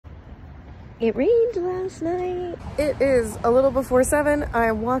It rained last night. It is a little before 7.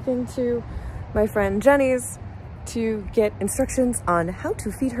 I'm walking to my friend Jenny's to get instructions on how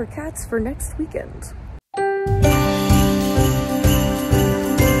to feed her cats for next weekend.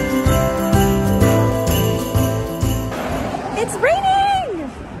 It's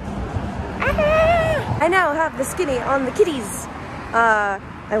raining! Ah! I now have the skinny on the kitties. I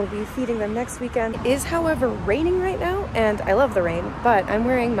will be feeding them next weekend. It is, however, raining right now, and I love the rain, but I'm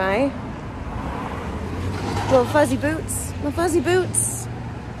wearing my little fuzzy boots. My fuzzy boots!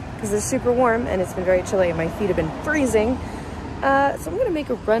 Because it's super warm, and it's been very chilly, and my feet have been freezing. So I'm gonna make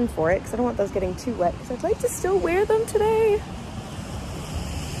a run for it, because I don't want those getting too wet, because I'd like to still wear them today.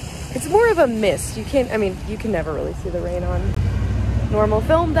 It's more of a mist. You can't, I mean, you can never really see the rain on normal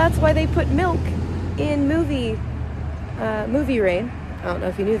film. That's why they put milk in movie rain. I don't know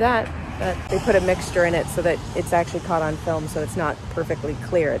if you knew that, but they put a mixture in it so that it's actually caught on film, so it's not perfectly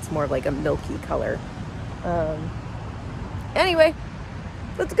clear. It's more like a milky color. Anyway,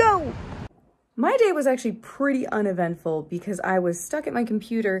 let's go. My day was actually pretty uneventful because I was stuck at my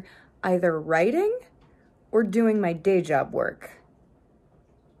computer either writing or doing my day job work.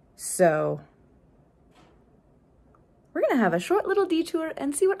 So we're gonna have a short little detour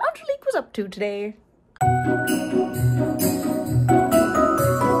and see what Angelique was up to today.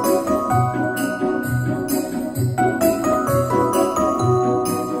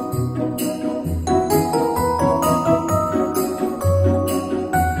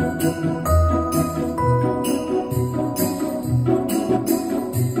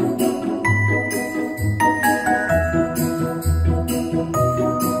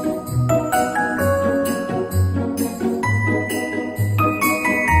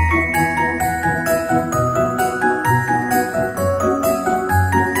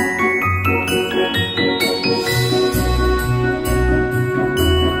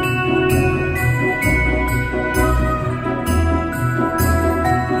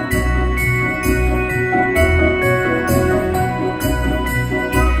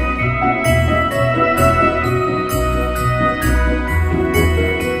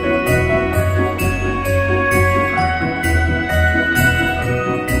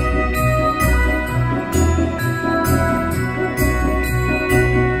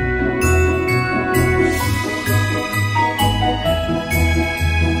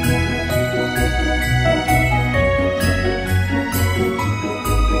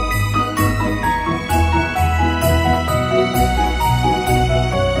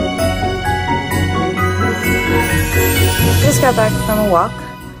 Just got back from a walk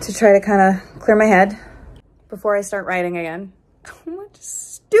to try to kind of clear my head before I start writing again. So much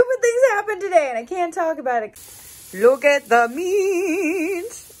stupid things happened today and I can't talk about it. Look at the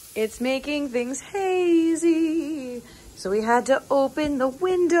meat. It's making things hazy. So we had to open the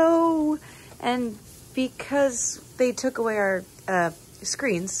window, and because they took away our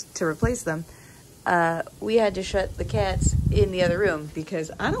screens to replace them, we had to shut the cats in the other room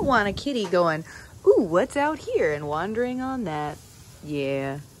because I don't want a kitty going, ooh, what's out here, and wandering on that.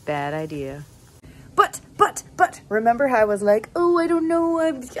 Yeah, bad idea. But, remember how I was like, oh, I don't know,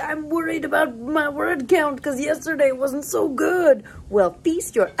 I'm worried about my word count because yesterday wasn't so good. Well,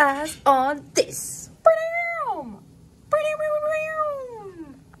 feast your eyes on this.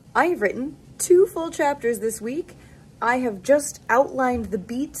 I have written 2 full chapters this week. I have just outlined the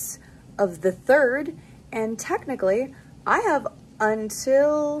beats of the 3rd, and technically, I have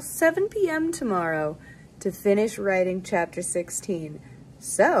until 7 p.m. tomorrow to finish writing chapter 16.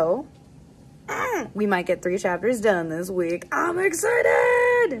 So, we might get 3 chapters done this week. I'm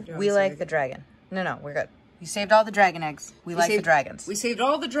excited! We like the dragon. No, we're good. You saved all the dragon eggs. We like the dragons. We saved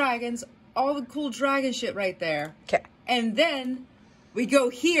all the dragons, all the cool dragon shit right there. Okay. And then we go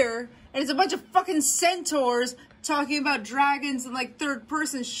here, and it's a bunch of fucking centaurs talking about dragons and like 3rd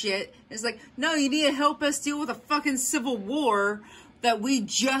person shit. It's like, no, you need to help us deal with a fucking civil war that we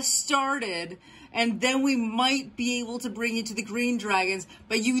just started, and then we might be able to bring you to the green dragons,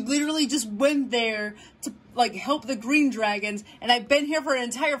 but you literally just went there to like help the green dragons, and I've been here for an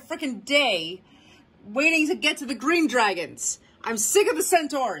entire freaking day waiting to get to the green dragons. I'm sick of the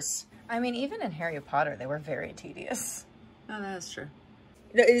centaurs. I mean, even in Harry Potter, they were very tedious. Oh, that's true.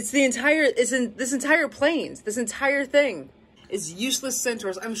 No, it's in this entire plains. This entire thing is useless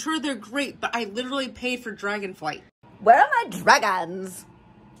centaurs. I'm sure they're great, but I literally paid for Dragonflight. Where are my dragons?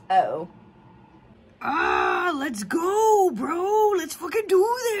 Oh. Ah, let's go, bro. Let's fucking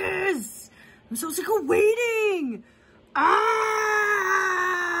do this. I'm so sick of waiting. Ah!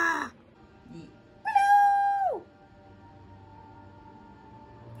 Hello!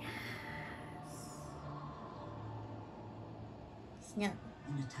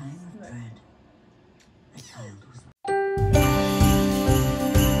 In a time of dread, I can't lose